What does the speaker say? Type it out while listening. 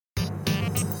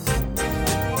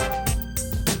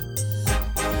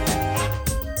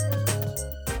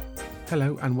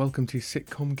Hello and welcome to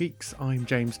Sitcom Geeks. I'm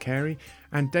James Carey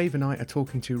and Dave and I are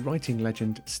talking to writing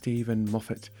legend Stephen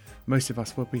Moffat. Most of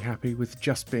us will be happy with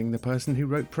just being the person who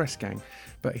wrote Press Gang,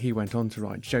 but he went on to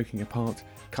write Joking Apart,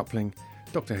 Coupling,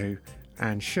 Doctor Who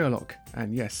and Sherlock.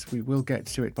 And yes, we will get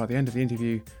to it by the end of the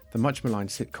interview, the much maligned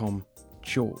sitcom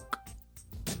Chalk.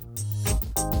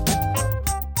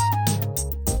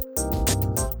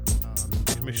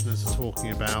 Commissioners are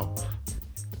talking about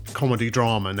comedy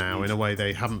drama now in a way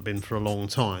they haven't been for a long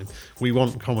time. We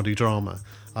want comedy drama.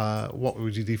 What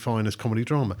would you define as comedy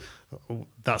drama?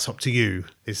 That's up to you.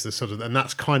 Is the sort of, and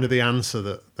that's kind of the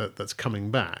answer that's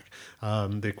coming back.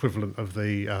 The equivalent of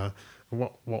the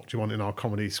what do you want in our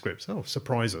comedy scripts? Oh,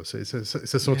 surprise us! It's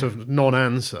a sort of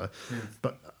non-answer. Yeah.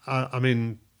 But I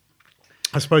mean,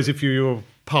 I suppose if you're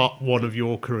part one of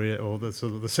your career, or the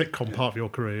sort of the sitcom part of your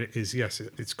career is, yes,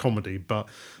 it's comedy, but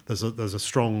there's a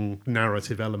strong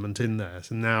narrative element in there.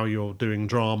 So now you're doing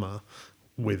drama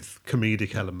with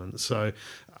comedic elements. So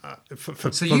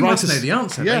so you must know the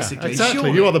answer, basically. Exactly.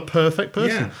 Surely. You are the perfect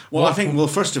person. Yeah. Well, I think,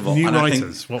 first of all, new and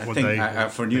writers,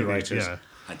 for new writers,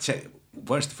 I'd say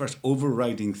where's the first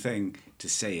overriding thing to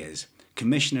say is,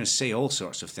 commissioners say all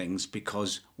sorts of things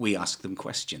because we ask them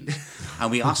questions. And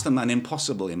we ask them an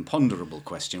impossible, imponderable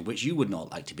question, which you would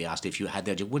not like to be asked if you had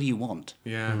their job. What do you want?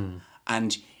 Yeah.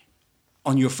 And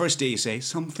on your first day, you say,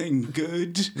 something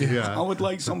good. Yeah. I would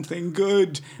like something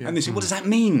good. Yeah. And they say, what does that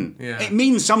mean? Yeah. It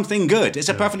means something good. It's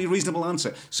a perfectly reasonable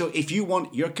answer. So if you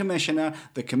want your commissioner,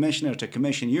 the commissioner to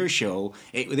commission your show,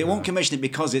 they won't commission it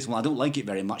because it's, well, I don't like it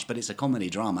very much, but it's a comedy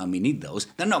drama and we need those.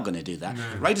 They're not going to do that.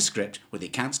 No. Write a script where they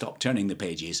can't stop turning the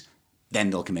pages, then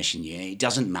they'll commission you. It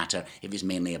doesn't matter if it's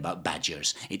mainly about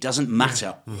badgers. It doesn't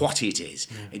matter what it is.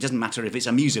 It doesn't matter if it's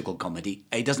a musical comedy.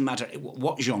 It doesn't matter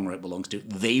what genre it belongs to.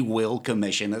 They will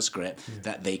commission a script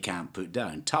that they can't put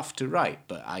down. Tough to write,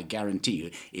 but I guarantee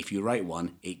you, if you write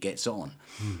one, it gets on.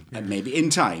 And maybe in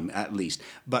time, at least.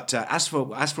 But as for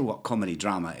what comedy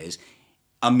drama is,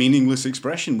 a meaningless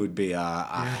expression would be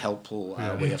a helpful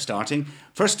way of starting.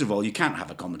 First of all, you can't have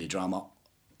a comedy drama.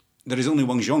 There is only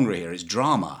one genre here, it's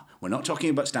drama. We're not talking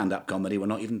about stand-up comedy. We're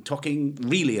not even talking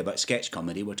really about sketch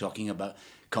comedy. We're talking about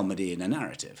comedy in a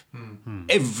narrative. Mm-hmm.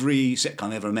 Every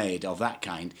sitcom ever made of that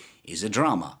kind is a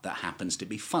drama that happens to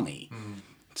be funny.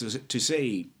 To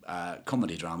say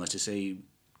comedy drama, to say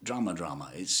drama,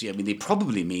 they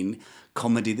probably mean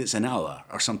comedy that's an hour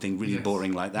or something really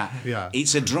boring like that. Yeah.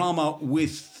 It's a drama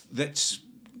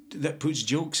that puts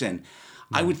jokes in.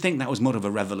 I would think that was more of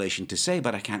a revelation to say,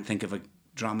 but I can't think of a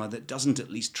drama that doesn't at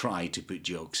least try to put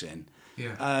jokes in.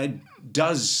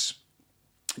 Does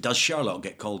Sherlock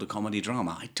get called a comedy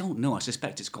drama? I don't know. I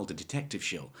suspect it's called a detective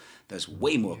show. There's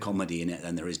way more comedy in it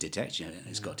than there is detection.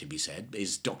 It's got to be said.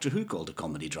 Is Doctor Who called a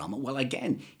comedy drama? Well,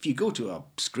 again, if you go to a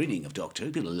screening of Doctor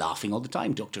Who, people are laughing all the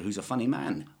time. Doctor Who's a funny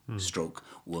man, stroke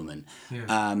woman.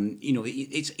 Yeah.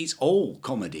 It's all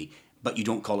comedy, but you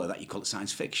don't call it that. You call it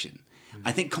science fiction.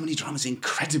 I think comedy drama is an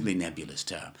incredibly nebulous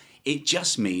term. It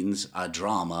just means a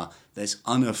drama that's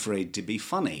unafraid to be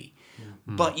funny.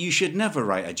 But you should never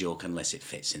write a joke unless it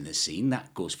fits in the scene.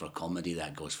 That goes for comedy,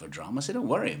 that goes for drama. So don't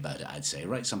worry about it, I'd say.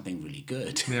 Write something really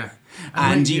good. Yeah.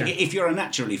 If you're a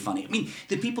naturally funny... I mean,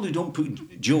 the people who don't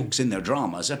put jokes in their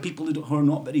dramas are people who are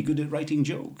not very good at writing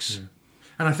jokes. Yeah.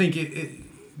 And I think,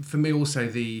 for me also,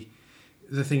 the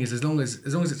thing is, as long as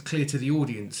it's clear to the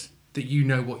audience that you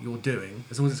know what you're doing,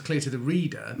 as long as it's clear to the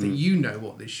reader that you know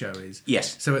what this show is.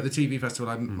 Yes. So at the TV festival,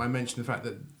 I mentioned the fact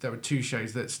that there are two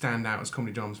shows that stand out as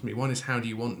comedy dramas for me. One is How Do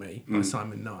You Want Me by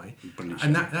Simon Nye. Brilliant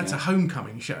and show. that's a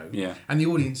homecoming show. Yeah. And the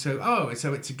audience, so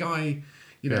it's a guy,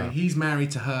 he's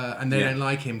married to her and they don't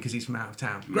like him because he's from out of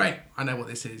town. Great, I know what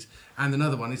this is. And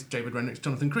another one is David Renwick's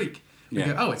Jonathan Creek. You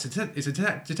go, it's a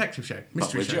detective show,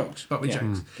 mystery show, but with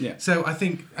jokes. Yeah. So I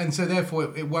think, and so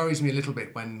therefore it worries me a little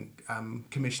bit when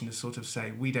commissioners sort of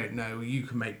say, we don't know, you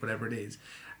can make whatever it is,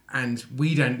 and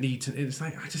we don't need to. It's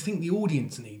like, I just think the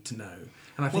audience need to know.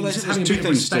 And I think there's having two a bit of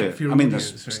things respect for your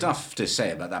audience. There's stuff to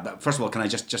say about that. But first of all, can I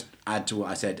just add to what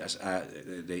I said,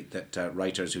 that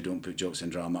writers who don't put jokes in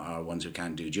drama are ones who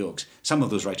can't do jokes. Some of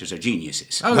those writers are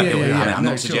geniuses. Oh, yeah. I'm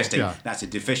not suggesting that's a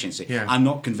deficiency. Yeah. I'm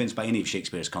not convinced by any of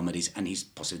Shakespeare's comedies, and he's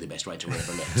possibly the best writer who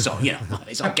ever lived. So,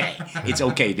 it's okay. It's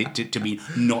okay to be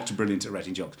not brilliant at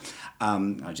writing jokes.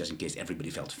 Just in case everybody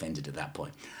felt offended at that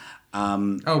point. What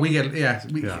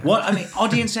I mean,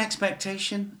 audience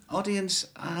expectation, audience.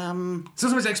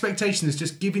 Sometimes expectation is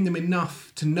just giving them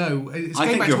enough to know. It's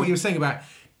going back to what you were saying about.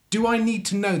 Do I need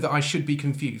to know that I should be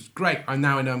confused? Great, I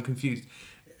know I'm confused.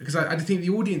 because I think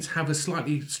the audience have a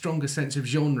slightly stronger sense of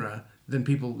genre than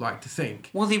people like to think.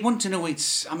 Well, they want to know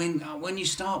when you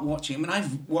start watching,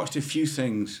 I've watched a few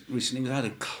things recently without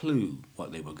a clue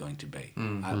what they were going to be,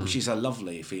 which is a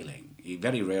lovely feeling. You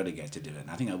very rarely get to do it.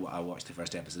 And I think I watched the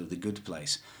first episode of The Good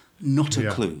Place. Not a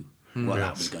clue what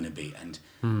that was going to be. And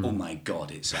oh my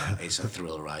God, it's a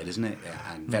thrill ride, isn't it?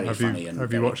 And very funny.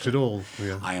 Have you watched it all?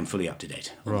 Yeah. I am fully up to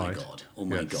date. Oh my God. Oh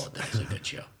my God, that's a good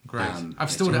show. Great.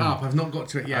 I've stored it up. I've not got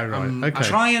to it yet. Oh, right. Okay.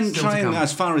 Try and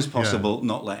as far as possible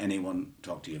not let anyone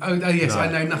talk to you. Oh yes,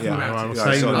 I know nothing about it.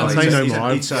 I'll say no more.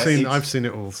 I've seen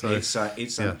it all. So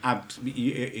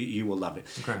you will love it.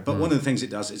 Okay. But one of the things it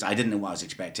does is I didn't know what I was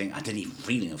expecting. I didn't even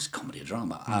really know it was comedy or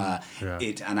drama.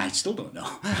 And I still don't know.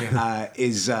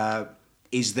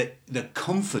 Is that the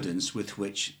confidence with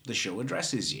which the show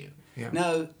addresses you. Yeah.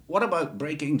 Now, what about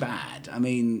Breaking Bad? I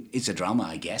mean, it's a drama,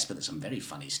 I guess, but there's some very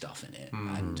funny stuff in it.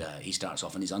 And he starts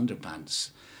off in his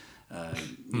underpants, out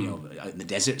in the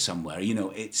desert somewhere.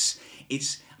 It's.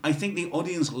 I think the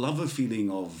audience love a feeling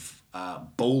of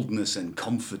boldness and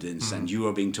confidence, and you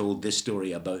are being told this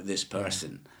story about this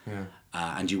person. Yeah.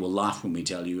 And you will laugh when we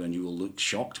tell you, and you will look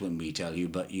shocked when we tell you,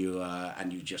 but you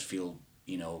just feel,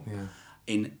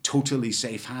 in totally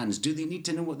safe hands. Do they need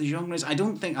to know what the genre is? I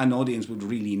don't think an audience would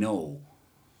really know.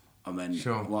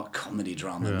 What comedy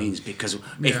drama means, because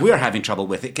if we're having trouble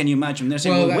with it, can you imagine they're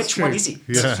saying, which one is it?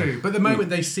 Yeah. That's true. But the moment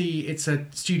they see it's a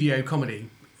studio comedy,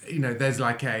 there's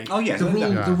like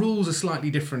the rules are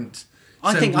slightly different.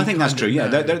 I think that's true. Yeah,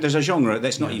 there's a genre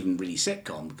that's not even really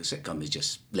sitcom, because sitcom is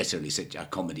just literally a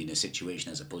comedy in a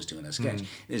situation as opposed to in a sketch.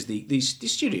 There's the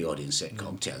studio audience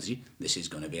sitcom tells you this is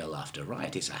going to be a laughter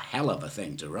riot. It's a hell of a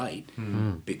thing to write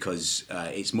because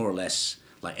it's more or less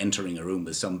like entering a room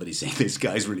with somebody saying, this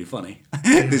guy's really funny.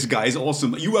 This guy's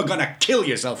awesome. You are going to kill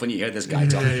yourself when you hear this guy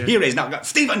talk. Here he is now.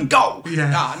 Stephen, go!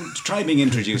 Try being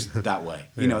introduced that way.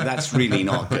 That's really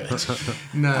not good. Whereas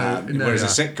a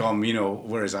sitcom,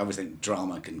 whereas I always think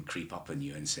drama can creep up on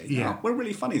you and say, we're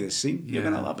really funny this scene. You're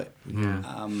going to love it.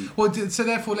 Yeah. So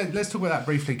therefore, let's talk about that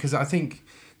briefly, because I think,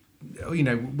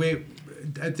 we're...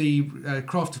 At the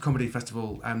Craft of Comedy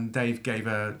Festival, Dave gave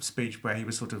a speech where he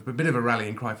was sort of a bit of a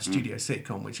rallying cry for studio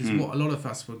sitcom, which is what a lot of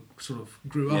us sort of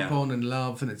grew up on and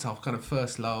love, and it's our kind of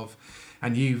first love.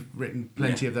 And you've written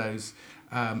plenty of those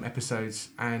episodes,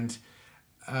 and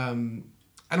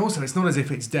also it's not as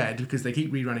if it's dead, because they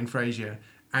keep rerunning Frasier,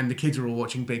 and the kids are all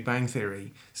watching Big Bang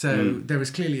Theory. So there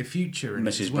is clearly a future in Mrs.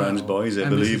 it as well. Brown's Boys, I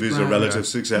believe, is a relative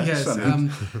success. Yes,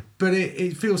 but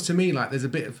it feels to me like there's a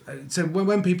bit of... So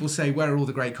when people say, where are all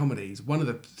the great comedies? One of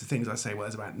the things I say,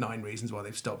 there's about 9 reasons why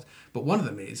they've stopped. But one of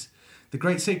them is the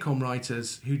great sitcom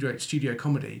writers who direct studio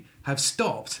comedy have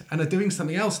stopped and are doing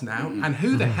something else now. And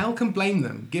who the hell can blame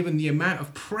them, given the amount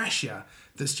of pressure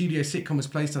that studio sitcom is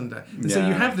placed under? And so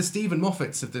you have the Stephen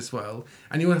Moffats of this world,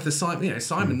 and you have the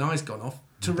Simon Nye's gone off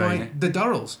to write the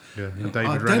Durrells.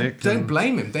 David Rennick. Don't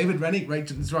blame him. David Rennick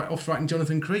is off writing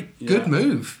Jonathan Creek. Good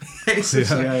move.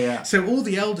 So all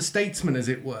the elder statesmen, as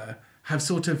it were, have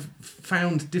sort of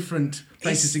found different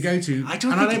places to go to.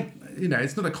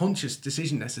 It's not a conscious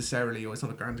decision necessarily, or it's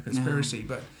not a grand conspiracy.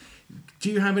 But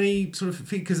do you have any sort of...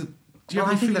 Because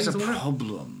I think there's a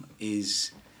problem.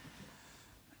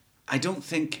 I don't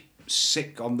think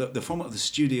sitcom, the format of the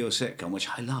studio sitcom, which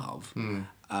I love,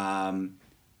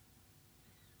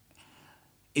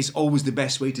 is always the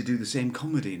best way to do the same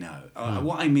comedy now.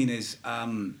 What I mean is,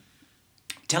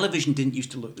 television didn't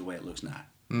used to look the way it looks now.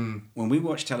 When we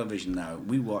watch television now,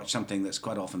 we watch something that's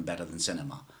quite often better than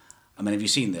cinema. I mean, have you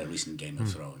seen the recent Game of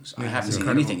Thrones? I haven't seen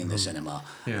anything in the cinema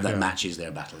that matches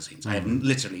their battle scenes. I have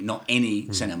literally not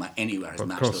any cinema anywhere has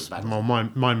matched those battle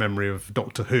scenes. My memory of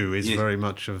Doctor Who is very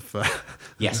much of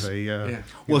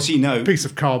Well, see, now piece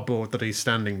of cardboard that he's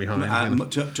standing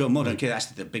behind. To a modern kid, that's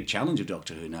the big challenge of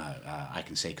Doctor Who now. I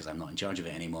can say, because I'm not in charge of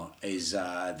it anymore, is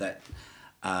that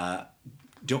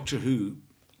Doctor Who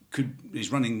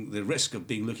is running the risk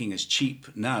of looking as cheap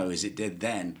now as it did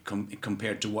then,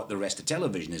 compared to what the rest of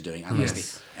television is doing,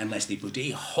 unless they put a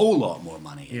whole lot more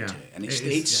money into it. And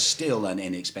it's still an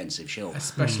inexpensive show. A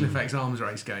special effects arms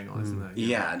race going on, isn't there?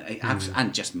 Yeah,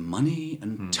 and just money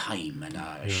and time. And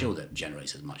a show that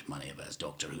generates as much money as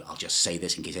Doctor Who, I'll just say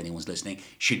this in case anyone's listening,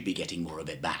 should be getting more of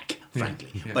it back,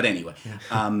 frankly. But anyway,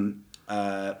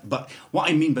 but what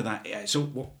I mean by that,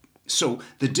 So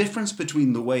the difference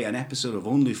between the way an episode of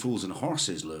Only Fools and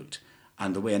Horses looked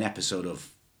and the way an episode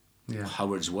of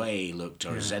Howard's Way looked,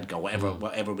 or Zedgar,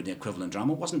 whatever with the equivalent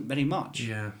drama, wasn't very much.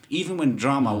 Yeah. Even when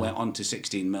drama went on to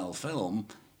 16mm film,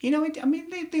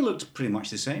 they looked pretty much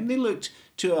the same. They looked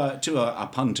to a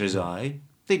punter's eye.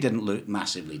 They didn't look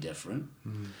massively different.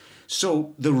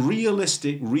 So the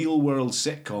realistic, real-world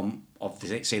sitcom of,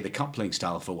 say, the Coupling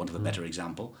style, for want of a better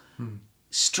example,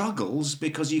 struggles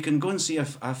because you can go and see a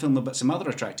film about some other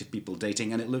attractive people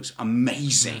dating and it looks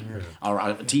amazing, or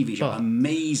a TV show,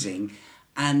 amazing.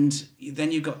 And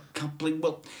then you've got Coupling.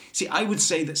 Well, see, I would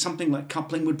say that something like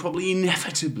Coupling would probably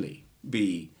inevitably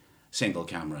be single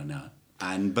camera now.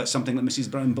 But something like Mrs.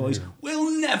 Brown Boys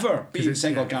will never be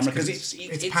single camera because it's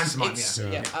pantomime.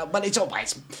 But it's all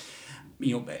right.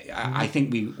 I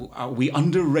think we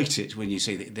underrate it when you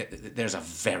say that there's a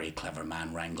very clever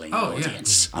man wrangling the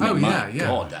audience. Yeah. I mean,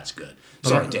 God, that's good.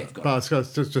 Sorry, Dave. Go on. But I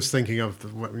was just thinking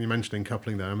of when you're mentioning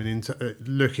Coupling there. I mean,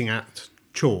 looking at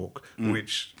Chalk,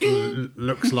 which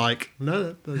looks like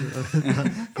great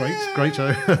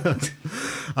show.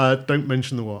 Don't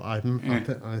mention the what. I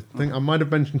think I might have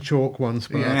mentioned Chalk once,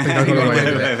 but I think I got away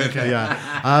with it. Okay.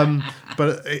 Yeah.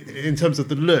 But in terms of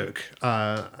the look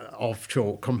of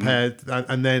Chalk compared,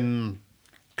 and then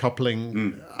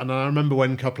Coupling, and I remember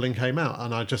when Coupling came out,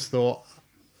 and I just thought,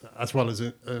 as well as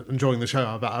enjoying the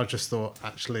show, I just thought,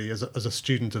 actually, as a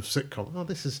student of sitcom,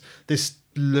 this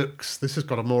has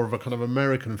got a more of a kind of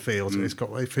American feel to it.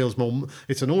 It feels more.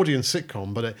 It's an audience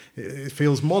sitcom, but it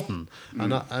feels modern,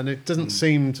 and it doesn't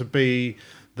seem to be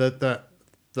that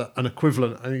an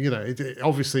equivalent.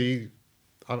 Obviously,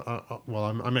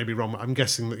 I may be wrong. But I'm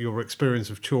guessing that your experience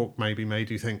of Chalk maybe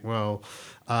made you think, well,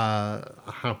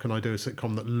 how can I do a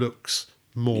sitcom that looks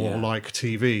more like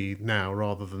TV now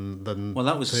rather than well,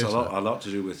 that was theatre? a lot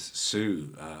to do with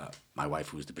Sue, my wife,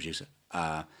 who was the producer.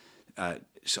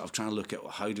 Sort of trying to look at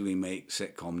how do we make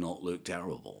sitcom not look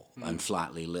terrible and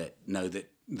flatly lit now that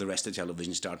the rest of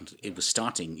television was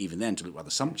starting even then to look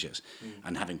rather sumptuous,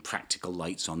 and having practical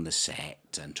lights on the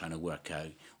set and trying to work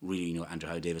out really, Andrew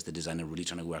Howe Davis, the designer, really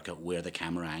trying to work out where the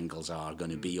camera angles are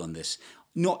going to be on this.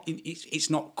 It's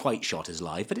not quite shot as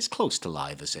live, but it's close to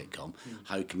live, a sitcom.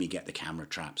 How can we get the camera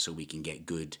trapped so we can get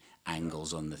good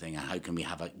angles on the thing, and how can we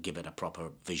give it a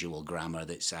proper visual grammar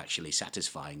that's actually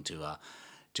satisfying to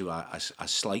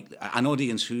an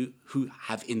audience who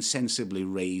have insensibly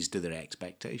raised their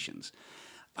expectations.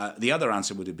 The other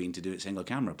answer would have been to do it single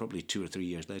camera. Probably 2 or 3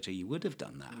 years later, you would have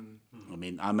done that. I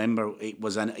mean, I remember it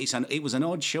was an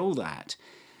odd show that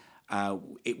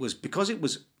it was because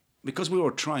we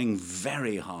were trying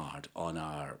very hard on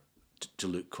to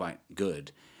look quite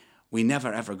good. We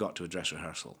never ever got to a dress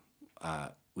rehearsal.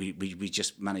 We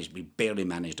barely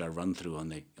managed our run through on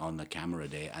the camera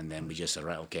day, and then we just said,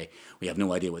 right, okay, we have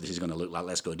no idea what this is going to look like.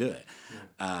 Let's go do it.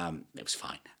 It was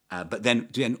fine. But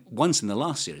then once in the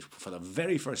last series, for the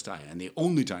very first time, and the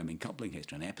only time in Coupling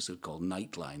history, an episode called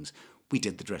Nightlines, we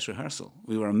did the dress rehearsal.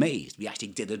 We were amazed. We actually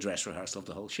did a dress rehearsal of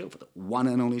the whole show for the one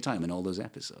and only time in all those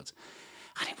episodes.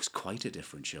 And it was quite a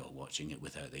different show watching it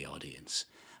without the audience.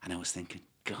 And I was thinking,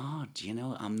 God,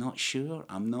 I'm not sure.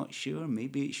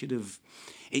 Maybe it should have...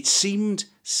 It seemed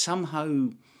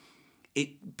somehow...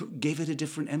 It gave it a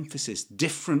different emphasis.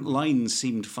 Different lines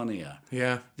seemed funnier.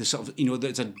 Yeah. The sort of,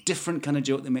 there's a different kind of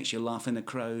joke that makes you laugh in a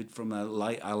crowd from a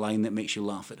line that makes you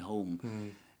laugh at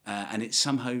home. And it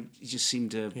somehow just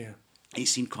seemed to... Yeah. It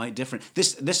seemed quite different.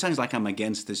 This sounds like I'm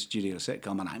against the studio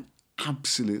sitcom, and I'm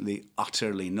absolutely,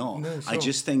 utterly not. No, I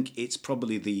just think it's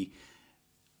probably the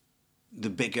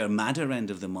bigger, madder end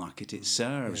of the market it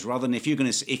serves. Rather than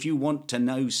if you want to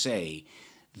now say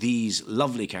these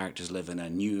lovely characters live in a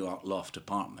New York loft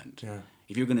apartment. Yeah.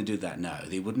 If you're going to do that now,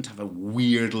 they wouldn't have a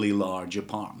weirdly large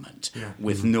apartment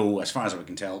with no, as far as I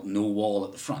can tell, no wall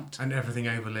at the front and everything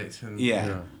overlit. And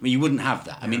I mean, you wouldn't have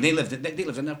that. I mean, they lived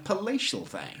in a palatial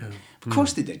thing. Yeah. Of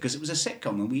course they did, because it was a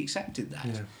sitcom, and we accepted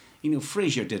that. Yeah.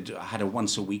 Frasier had a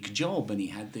once-a-week job, and he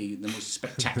had the most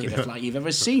spectacular flat you've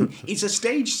ever seen. It's a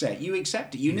stage set. You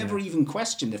accept it. You never even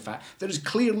question the fact there is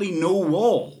clearly no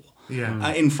wall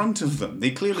in front of them.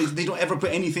 They don't ever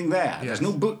put anything there. Yes. There's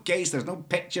no bookcase. There's no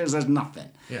pictures. There's nothing.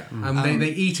 Yeah, they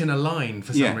eat in a line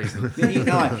for some reason. They eat in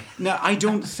a line. No, I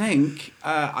don't think.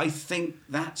 I think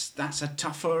that's a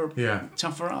tougher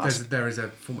ask. There is a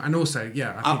form, and also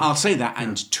I'll say that.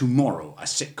 And tomorrow a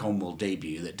sitcom will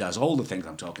debut that does all the things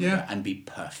I'm talking about and be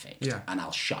perfect. Yeah. And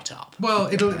I'll shut up. Well,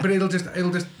 it'll create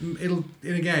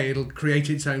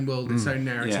its own world, its own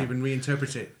narrative, and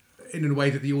reinterpret it in a way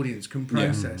that the audience can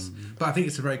process. But I think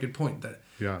it's a very good point that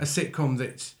a sitcom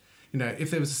that,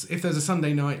 if there was a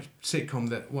Sunday night sitcom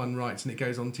that one writes and it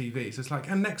goes on TV, so it's like,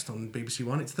 and next on BBC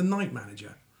One, it's The Night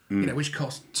Manager, which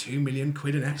costs £2 million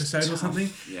an episode or something.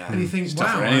 Yeah. And you think,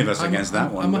 wow, I'm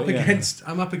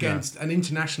up against an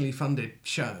internationally funded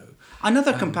show.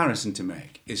 Another comparison to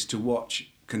make is to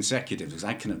watch consecutive, because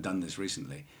I can have done this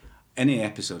recently, any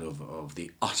episode of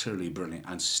the utterly brilliant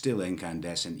and still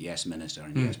incandescent Yes Minister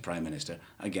and Yes Prime Minister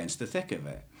against the thick of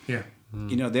it. Yeah.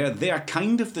 You know, they're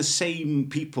kind of the same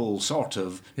people, sort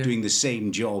of, doing the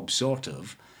same job, sort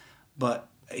of, but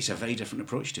it's a very different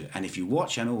approach to it. And if you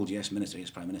watch an old Yes Minister, Yes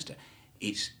Prime Minister,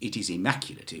 it is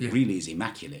immaculate. It really is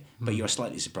immaculate. But you're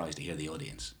slightly surprised to hear the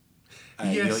audience.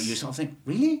 Yes. You sort of think,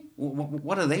 really?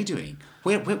 What are they doing?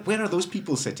 Where are those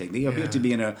people sitting? They appear to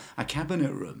be in a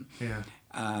cabinet room. Yeah.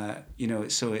 You know,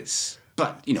 so it's...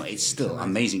 But, you know, it's still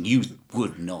amazing. You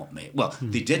would not make... Well,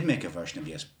 they did make a version of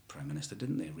Yes Prime Minister,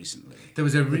 didn't they, recently? There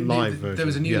was a live version. There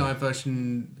was a new live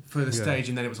version for the stage,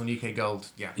 and then it was on UK Gold.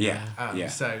 Yeah.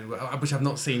 So, which I've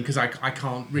not seen because I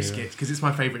can't risk it because it's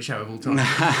my favourite show of all time.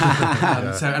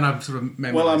 So, and I've sort of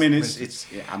memorised. Well, I mean, it's.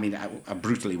 I mean, I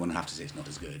brutally want to have to say it's not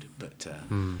as good, but.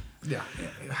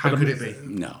 How could it be?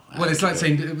 No. Well, it's like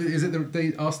saying, is it?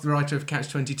 They asked the writer of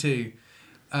Catch-22,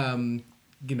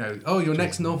 you know, your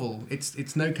next novel,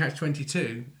 it's no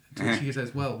Catch-22. She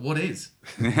says, well, what is?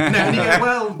 No, and you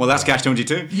go, well, that's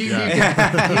Catch-22. You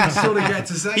sort of get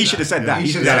to say He that. should have said that. He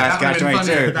should have said that's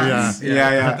Catch-22.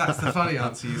 That's the funny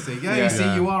answer, you see. You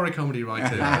see, you are a comedy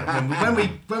writer.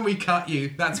 When we cut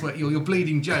you, that's what you're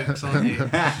bleeding jokes, aren't you?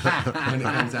 When it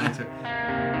comes down to it.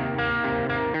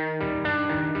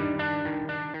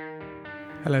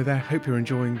 Hello there, hope you're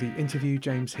enjoying the interview.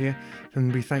 James here,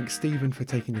 and we thank Stephen for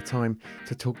taking the time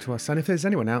to talk to us. And if there's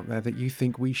anyone out there that you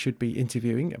think we should be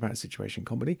interviewing about situation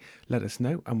comedy, let us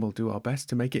know and we'll do our best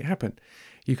to make it happen.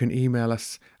 You can email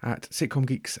us at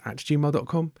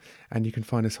sitcomgeeks@gmail.com, and you can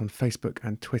find us on Facebook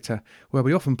and Twitter, where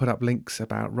we often put up links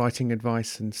about writing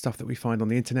advice and stuff that we find on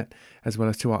the internet, as well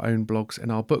as to our own blogs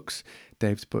and our books.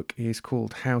 Dave's book is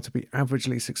called How to Be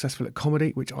Averagely Successful at Comedy,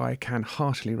 which I can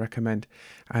heartily recommend.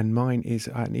 And mine is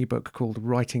an ebook called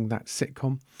Writing That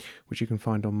Sitcom, which you can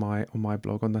find on my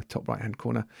blog on the top right-hand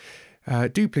corner.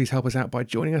 Do please help us out by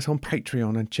joining us on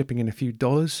Patreon and chipping in a few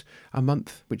dollars a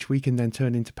month, which we can then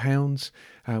turn into pounds,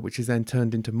 which is then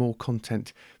turned into more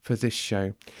content for this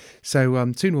show.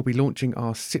 So soon we'll be launching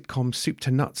our Sitcom Soup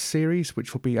to Nuts series,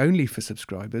 which will be only for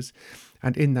subscribers.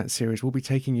 And in that series, we'll be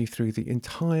taking you through the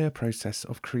entire process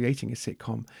of creating a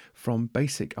sitcom from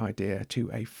basic idea to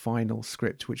a final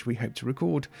script, which we hope to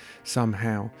record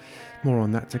somehow. More on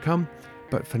that to come.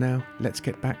 But for now, let's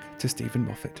get back to Stephen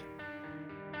Moffat.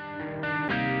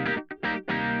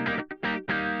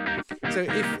 So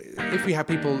if we have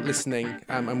people listening,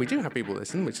 and we do have people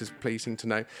listen, which is pleasing to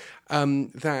know,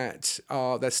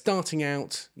 they're starting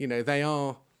out, you know, they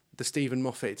are the Stephen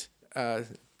Moffat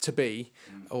to be,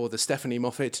 or the Stephanie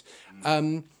Moffat,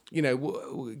 you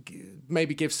know,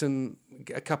 maybe give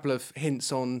a couple of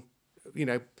hints on, you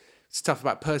know, stuff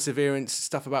about perseverance,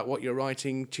 stuff about what you're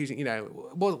writing, choosing, you know,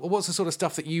 what's the sort of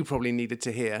stuff that you probably needed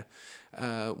to hear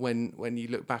when you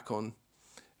look back on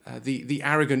the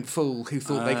arrogant fool who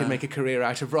thought they could make a career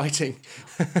out of writing.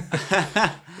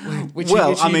 which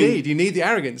you need. You need the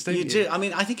arrogance, don't you? You do. I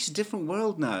mean, I think it's a different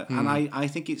world now, and I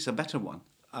think it's a better one.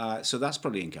 So that's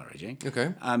probably encouraging.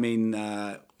 Okay. I mean...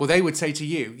 well, they would say to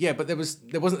you, yeah, but there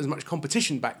wasn't as much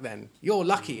competition back then. You're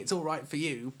lucky. It's all right for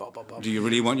you. Blah, blah, blah. Do you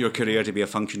really want your career to be a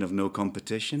function of no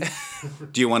competition?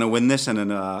 Do you want to win this in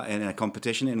a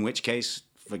competition, in which case...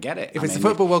 Forget it. If it's the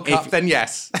Football World Cup, then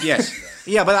yes. Yes.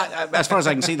 Yeah, but as far as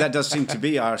I can see, that does seem to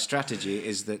be our strategy,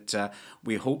 is that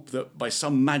we hope that by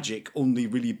some magic, only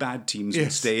really bad teams will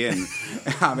stay in.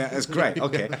 I mean, that's great.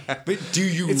 Okay. But do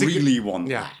you really want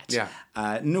that? Yeah.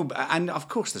 No, and of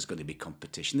course there's going to be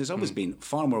competition. There's always been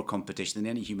far more competition than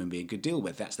any human being could deal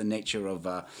with. That's the nature of,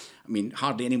 I mean,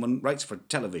 hardly anyone writes for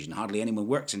television. Hardly anyone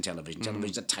works in television.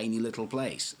 Television's a tiny little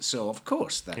place. So, of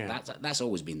course, that's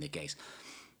always been the case.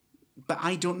 But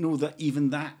I don't know that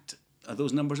even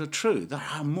those numbers are true. There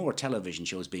are more television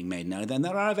shows being made now than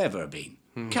there have ever been.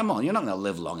 Come on, you're not going to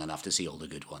live long enough to see all the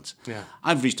good ones. Yeah.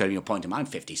 I've reached a point in I'm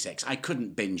 56. I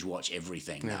couldn't binge watch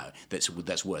everything now that's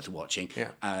worth watching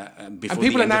before and the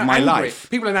people end are now of my angry. life.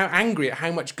 People are now angry at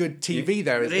how much good TV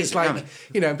there is. It's like,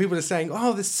 you know, people are saying,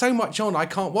 oh, there's so much on, I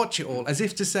can't watch it all. As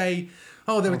if to say...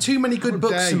 Oh, there were too many good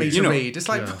books for me to read. It's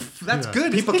like, that's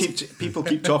good. People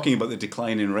keep talking about the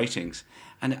decline in ratings.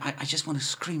 And I just want to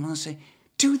scream and say,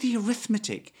 do the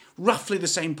arithmetic. Roughly the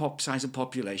same size of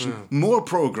population, more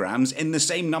programs in the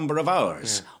same number of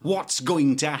hours. What's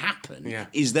going to happen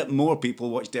is that more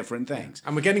people watch different things.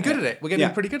 And we're getting good at it. We're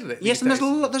getting pretty good at it. Yes, and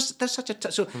there's such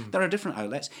a... So there are different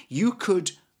outlets. You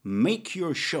could make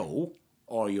your show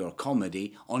or your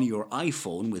comedy on your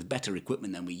iPhone with better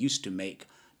equipment than we used to make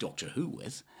Doctor Who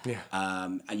with. Yeah.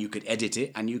 And you could edit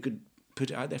it and you could put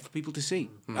it out there for people to see.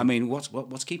 I mean,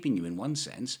 what's keeping you in one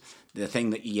sense? The thing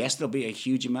that, yes, there'll be a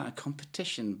huge amount of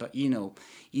competition, but, you know,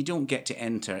 you don't get to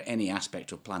enter any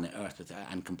aspect of planet Earth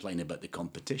and complain about the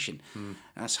competition.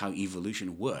 That's how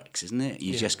evolution works, isn't it?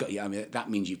 You just got, I mean, that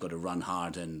means you've got to run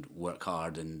hard and work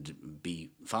hard and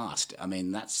be fast. I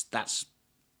mean, that's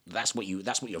what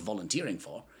you're volunteering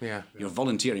for. Yeah. You're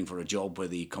volunteering for a job where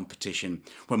the competition,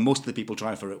 where most of the people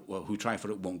who try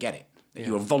for it won't get it. Yeah.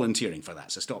 You're volunteering for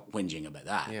that, so stop whinging about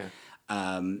that. Yeah.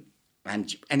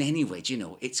 And anyway, you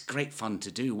know, it's great fun to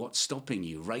do. What's stopping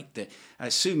you?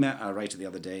 Sue met a writer the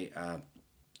other day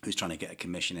who's trying to get a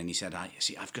commission, and he said,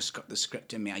 I've just got the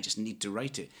script in me, I just need to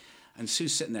write it. And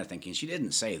Sue's sitting there thinking, she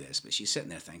didn't say this, but she's sitting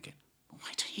there thinking,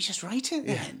 why don't you just write it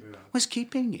then? Yeah. What's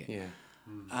keeping you?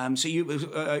 Yeah. So you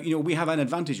know, we have an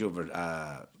advantage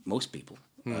over most people,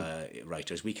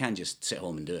 writers. We can just sit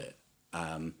home and do it.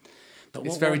 But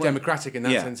it's very democratic in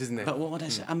that sense, isn't it? But what I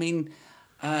say, I mean,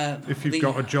 if you've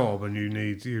got a job and you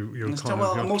need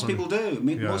most people do. I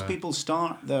mean, most people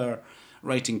start their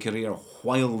writing career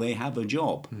while they have a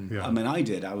job. Yeah. I mean, I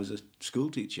did. I was a school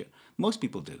teacher. Most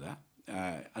people do that.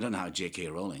 I don't know how J.K.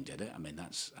 Rowling did it. I mean,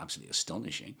 that's absolutely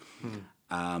astonishing.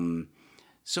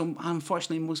 So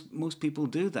unfortunately, most people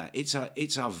do that. It's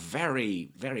a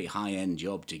very, very high end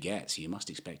job to get. So you must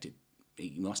expect it.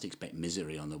 You must expect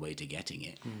misery on the way to getting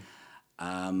it.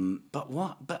 But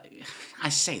I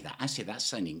say that's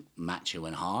sounding macho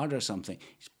and hard or something.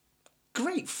 It's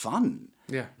great fun.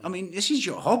 Yeah. I mean, this is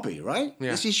your hobby, right?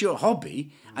 Yeah. This is your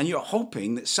hobby, and you're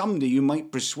hoping that someday you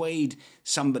might persuade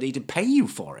somebody to pay you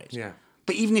for it. Yeah.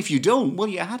 But even if you don't, well,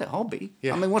 you had a hobby.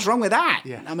 Yeah. I mean, what's wrong with that?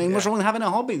 Yeah. I mean, what's wrong with having a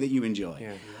hobby that you enjoy?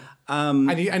 Yeah.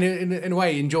 And in a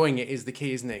way, enjoying it is the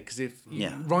key, isn't it? Because if you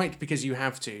write because you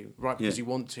have to, write because you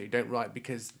want to, don't write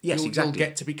because you'll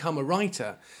get to become a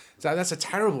writer. So that's a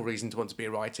terrible reason to want to be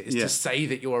a writer, is to say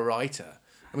that you're a writer.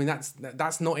 I mean,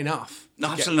 that's not enough. No,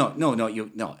 absolutely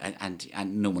not. No,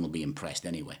 and no one will be impressed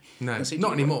anyway. No,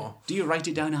 not anymore. Do you write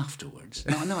it down afterwards?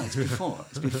 No, it's before.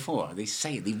 It's before. They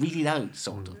read it out,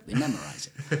 sort of. They memorise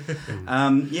it. I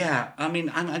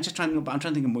mean, I'm trying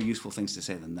to think of more useful things to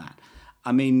say than that.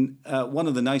 I mean, one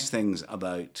of the nice things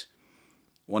about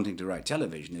wanting to write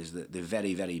television is that the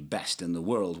very, very best in the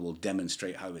world will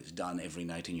demonstrate how it's done every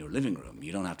night in your living room.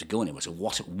 You don't have to go anywhere. So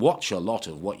watch a lot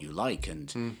of what you like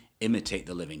and imitate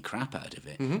the living crap out of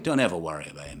it. Mm-hmm. Don't ever worry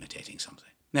about imitating something.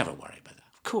 Never worry about that.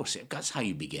 Of course, that's how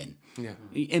you begin. Yeah.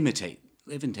 You imitate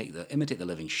the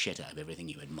living shit out of everything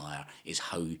you admire is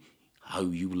how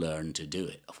you learn to do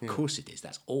it. Of course it is.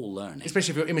 That's all learning.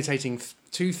 Especially if you're imitating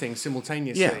two things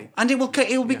simultaneously. Yeah, and it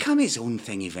will become its own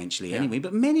thing eventually anyway.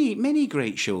 But many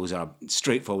great shows are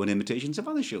straightforward imitations of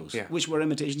other shows, which were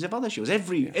imitations of other shows.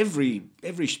 Every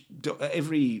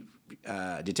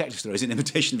detective story is an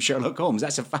imitation of Sherlock Holmes.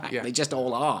 That's a fact. Yeah. They just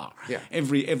all are. Yeah.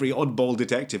 Every oddball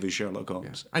detective is Sherlock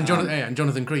Holmes. Yeah. And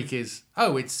Jonathan Creek is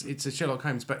it's a Sherlock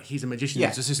Holmes, but he's a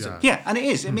magician's assistant. Yeah, and it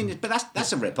is. I mean, but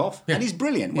that's a rip-off, and he's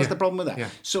brilliant. What's the problem with that? Yeah.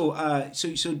 So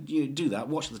you do that.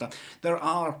 Watch the stuff. There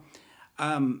are.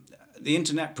 The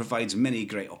internet provides many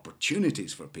great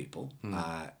opportunities for people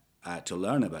to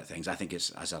learn about things. I think it's,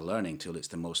 as a learning tool, it's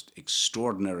the most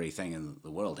extraordinary thing in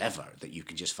the world ever, that you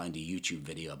can just find a YouTube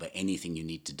video about anything you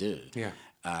need to do. Yeah.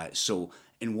 So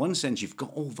in one sense, you've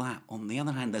got all that. On the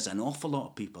other hand, there's an awful lot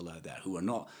of people out there who are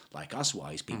not like us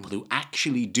wise people who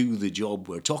actually do the job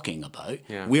we're talking about.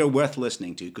 Yeah. We're worth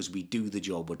listening to because we do the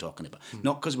job we're talking about.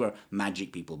 Not because we're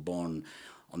magic people born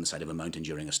on the side of a mountain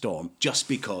during a storm, just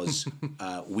because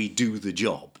we do the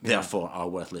job, therefore are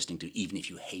worth listening to, even if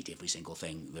you hate every single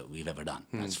thing that we've ever done.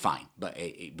 That's fine, but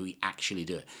we actually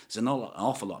do it. There's an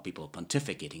awful lot of people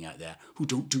pontificating out there who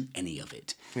don't do any of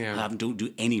it. Yeah. Don't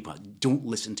do any part. Don't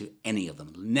listen to any of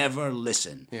them. Never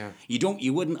listen. Yeah.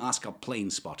 You wouldn't ask a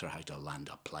plane spotter how to land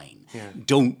a plane. Yeah.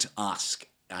 Don't ask.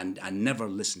 And never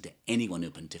listen to anyone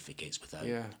who pontificates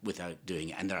without doing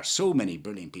it. And there are so many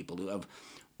brilliant people who have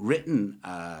written,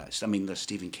 there's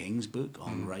Stephen King's book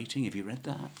on writing. Have you read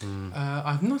that?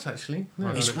 I've not actually.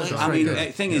 No,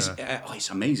 the thing is, it's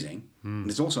amazing.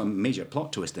 There's also a major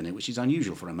plot twist in it, which is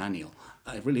unusual for a manual.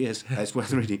 It really is. It's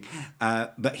worth reading.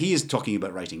 But he is talking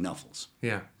about writing novels.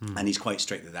 Yeah. And he's quite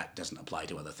strict that doesn't apply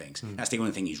to other things. That's the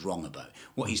only thing he's wrong about.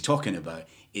 What he's talking about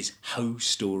is how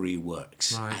story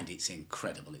works. Right. And it's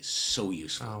incredible. It's so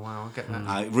useful. Oh, wow. I get that.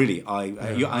 I've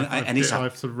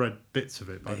sort of read bits of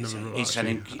it, but I've never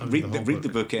read the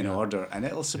book in order, and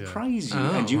it'll surprise you,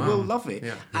 and you will love it.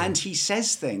 Yeah. And he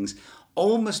says things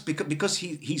almost because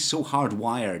he's so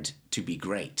hardwired to be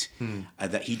great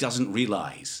that he doesn't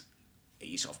realise.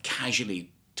 He sort of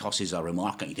casually tosses a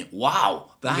remark and you think, wow,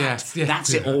 that's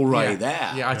Yes. it all right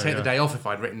there. Yeah, I'd take the day off if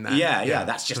I'd written that. Yeah,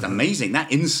 that's just amazing.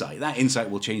 That insight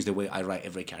will change the way I write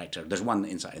every character. There's one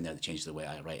insight in there that changes the way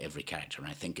I write every character, and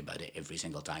I think about it every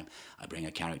single time I bring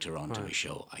a character onto a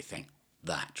show. I think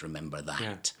remember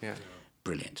that. Yeah.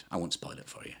 Brilliant. I won't spoil it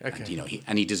for you. Okay.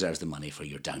 And he deserves the money for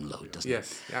your download, doesn't he?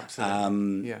 Yes,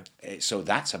 absolutely. So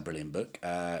that's a brilliant book.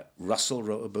 Russell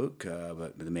wrote a book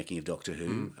about the making of Doctor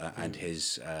Who and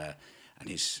his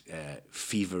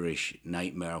feverish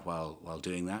nightmare while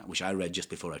doing that, which I read just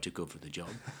before I took over the job,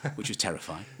 which was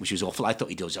terrifying, which was awful. I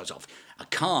thought he was a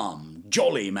calm,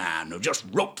 jolly man who just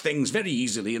wrote things very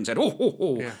easily and said, oh, ho,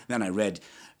 ho. Yeah. Then I read,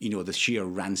 the sheer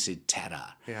rancid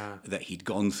terror that he'd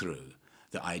gone through,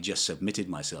 that I just submitted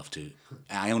myself to.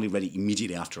 I only read it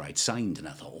immediately after I'd signed, and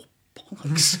I thought,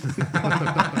 bollocks.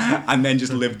 And then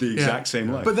just lived the exact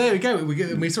same life. But there we go.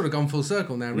 We've sort of gone full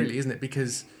circle now, really, isn't it?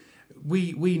 Because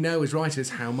we know as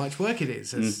writers how much work it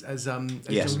is. Yes.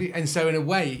 And so in a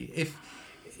way, if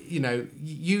you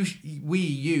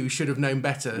should have known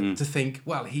better to think,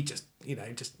 well, he just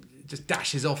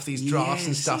dashes off these drafts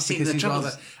and stuff because he's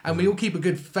rather. And we all keep a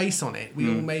good face on it. We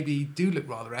all maybe do look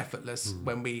rather effortless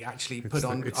when we actually put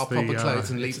on our proper clothes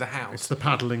and leave the house. It's the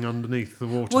paddling underneath the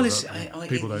water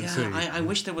people don't see. I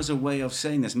wish there was a way of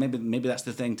saying this. Maybe that's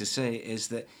the thing to say, is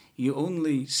that you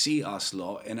only see us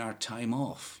lot in our time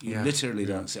off. You literally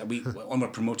don't see. When we're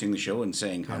promoting the show and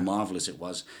saying how marvellous it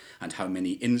was and how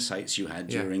many insights you had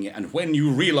during it, and when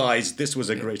you realised this was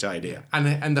a great idea.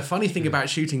 And the funny thing about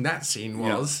shooting that scene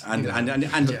was...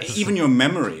 And even your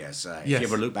memory, if you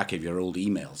ever look back at your old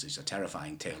emails, it's a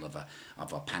terrifying tale of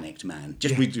a panicked man.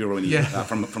 Just read your own email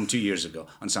from 2 years ago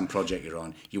on some project you're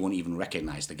on. You won't even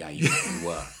recognise the guy you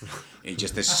were. It's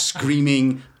just this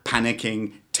screaming,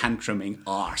 panicking, tantruming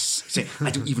arse. Say, I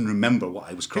don't even remember what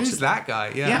I was crossing. Who's that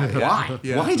guy? Why?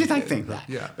 Yeah. Why did I think that?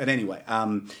 Yeah. But anyway,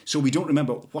 so we don't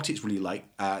remember what it's really like.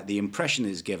 The impression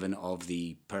is given of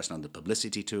the person on the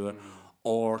publicity tour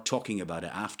or talking about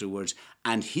it afterwards.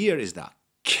 And here is that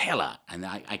killer, and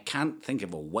I can't think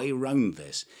of a way around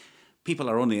this. People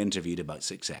are only interviewed about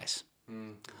success.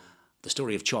 The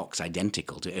story of Chalk's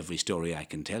identical to every story I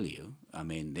can tell you. I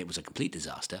mean, it was a complete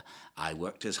disaster. I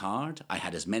worked as hard. I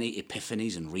had as many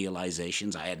epiphanies and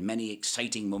realizations. I had many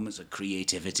exciting moments of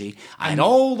creativity. I had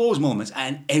all those moments,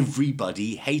 and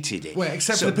everybody hated it. Well,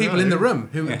 except for the people in the room,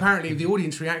 who apparently the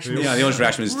audience reaction was... Yeah, the audience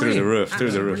reaction was through the roof.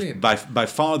 Brilliant. By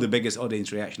far the biggest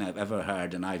audience reaction I've ever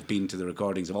heard, and I've been to the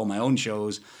recordings of all my own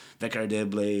shows, Vicar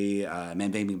Dibley, Men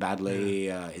Behaving Badly,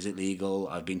 Is It Legal?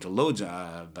 I've been to loads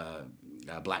of...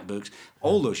 Black Books,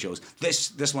 all those shows.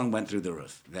 This one went through the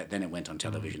roof. Then it went on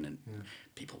television, and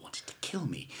people wanted to kill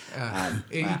me.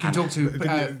 You can talk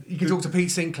to Pete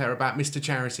Sinclair about Mr.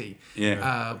 Charity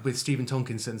with Stephen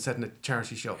Tonkinson set in a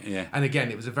charity shop. Yeah. And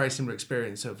again, it was a very similar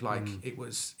experience of it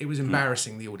was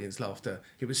embarrassing, the audience laughter.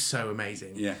 It was so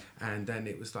amazing. Yeah. And then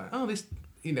it was like, oh, this,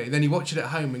 then you watch it at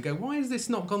home and go, why has this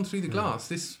not gone through the glass?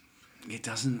 This. It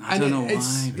doesn't. I don't know why.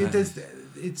 It's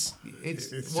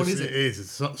what is it? It is.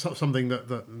 It's something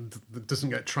that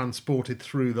doesn't get transported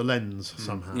through the lens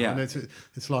somehow. Yeah. And it's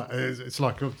like it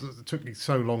took me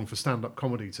so long for stand-up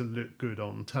comedy to look good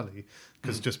on telly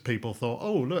because just people thought,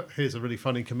 oh look, here's a really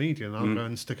funny comedian. I'll go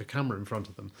and stick a camera in front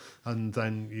of them, and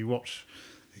then you watch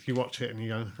it and you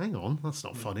go, hang on, that's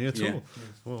not funny at all.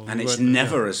 Well, and it's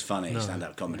never as funny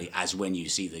stand-up comedy as when you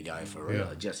see the guy for real.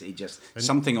 It just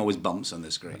something always bumps on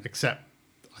the screen. Except,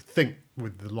 I think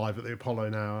with the Live at the Apollo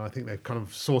now, I think they've kind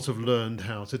of sort of learned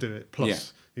how to do it.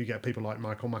 Plus, you get people like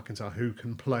Michael McIntyre who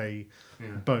can play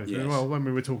both. Yes. Well, when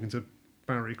we were talking to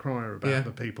Barry Cryer about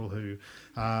the people who,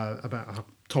 about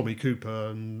Tommy Cooper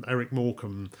and Eric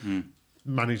Morecambe,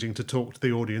 managing to talk to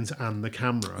the audience and the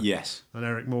camera. Yes. And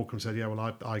Eric Morecambe said,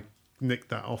 I nicked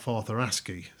that off Arthur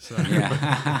Askey. So,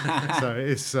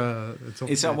 so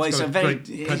it's a very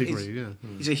pedigree.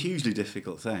 It's a hugely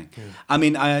difficult thing. Yeah. I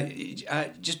mean,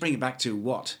 just bring it back to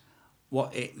what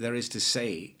there is to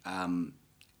say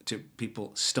to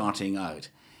people starting out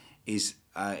is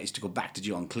to go back to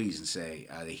John Cleese and say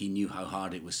that he knew how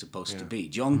hard it was supposed to be.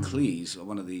 John Cleese,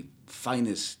 one of the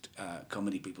finest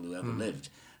comedy people who ever lived,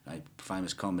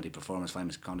 famous comedy performers,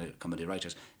 famous comedy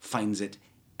writers, finds it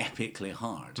epically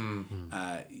hard.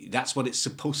 That's what it's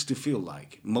supposed to feel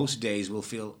like. Most days will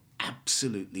feel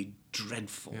absolutely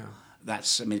dreadful.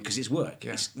 Because it's work.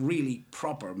 It's really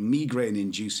proper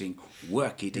migraine-inducing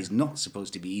work. It is not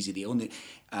supposed to be easy. The only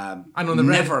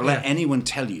never let anyone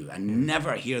tell you, and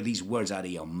never hear these words out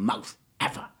of your mouth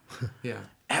ever. Yeah.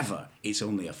 Ever. It's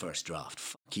only a first draft.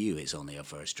 Fuck you, it's only a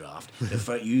first draft.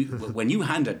 When you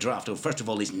hand a draft, first of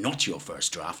all, it's not your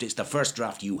first draft. It's the first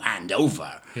draft you hand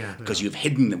over. Because you've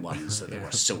hidden the ones that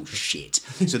were so shit.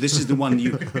 So this is the one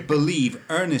you believe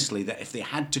earnestly that if they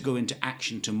had to go into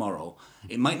action tomorrow,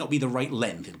 it might not be the right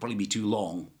length. It'll probably be too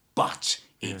long, but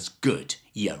it's good.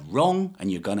 You're wrong, and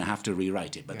you're going to have to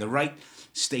rewrite it. But the right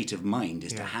state of mind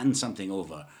is to hand something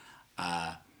over.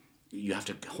 You have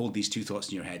to hold these two thoughts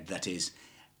in your head. That is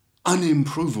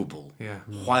unimprovable,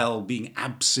 while being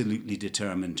absolutely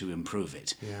determined to improve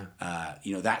it. I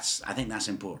think that's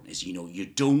important. Is the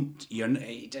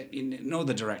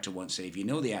director won't save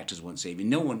you, the actors won't save you,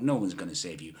 no one's going to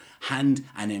save you. Hand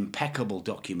an impeccable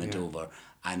document over,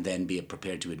 and then be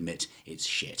prepared to admit it's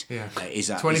shit. Is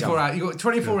that 24 hours? You got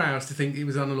 24 hours to think it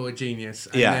was unalloyed genius,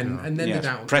 and then the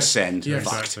doubt. Press send. Yes.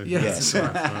 Fucked. Yes.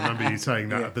 I remember you saying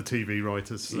that at the TV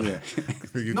writers. Not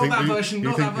that version.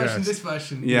 This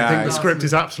version. I think the script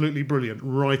is absolutely brilliant,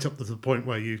 right up to the point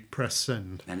where you press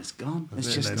send, and it's gone.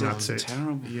 It's just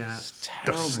terrible. Yeah, it's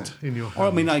terrible. Dust in your hand. Or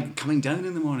I mean, like coming down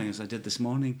in the morning as I did this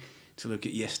morning to look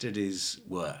at yesterday's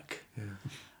work.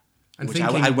 Which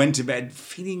I went to bed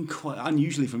feeling quite,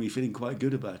 unusually for me, feeling quite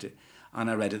good about it.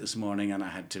 And I read it this morning and I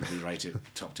had to rewrite it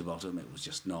top to bottom. It was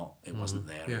just not, it wasn't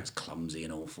there. It was clumsy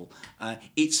and awful.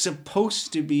 It's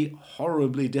supposed to be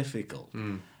horribly difficult.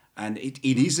 And it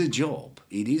is a job.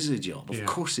 It is a job. Of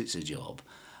course it's a job.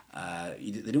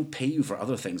 They don't pay you for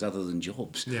other things other than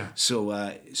jobs. So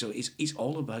it's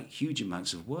all about huge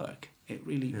amounts of work. It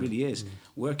really is.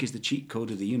 Work is the cheat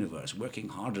code of the universe. Working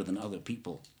harder than other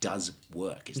people does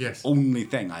work. It's the only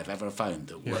thing I've ever found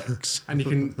that works.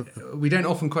 And we don't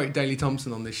often quote Daley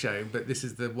Thompson on this show, but this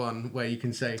is the one where you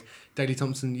can say, Daley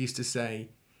Thompson used to say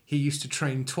he used to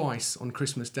train twice on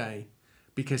Christmas Day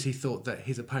because he thought that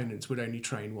his opponents would only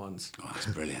train once. Oh, that's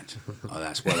brilliant.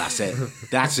 That's it.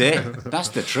 That's it. That's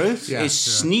the truth. It's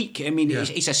sneak. I mean,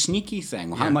 it's a sneaky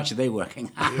thing. How much are they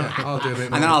working? I'll do a bit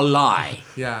more. And then I'll lie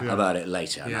about it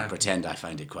later. And I'll pretend I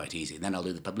find it quite easy. And then I'll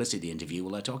do the publicity interview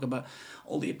where I talk about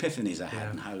all the epiphanies I had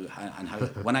and how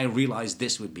when I realised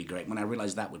this would be great, when I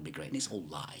realised that would be great. And it's all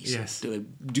lies. Yes.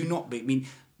 Do not be... I mean,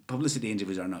 publicity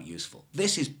interviews are not useful.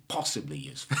 This is possibly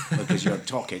useful because you're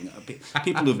talking.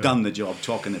 People who've done the job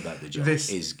talking about the job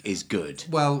is good.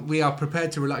 Well, we are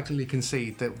prepared to reluctantly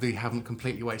concede that we haven't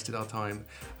completely wasted our time.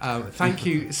 Thank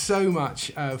you so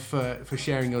much for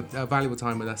sharing your valuable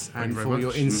time with us and for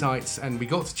your insights. And we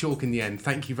got to chalk in the end.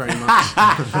 Thank you very much.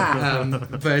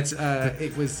 But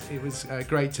it was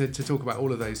great to talk about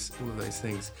all of those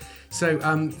things. So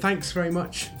thanks very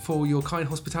much for your kind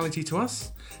hospitality to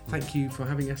us. Thank you for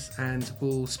having us, and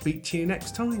we'll speak to you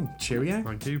next time. Cheerio.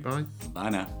 Thank you. Bye. Bye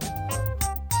now.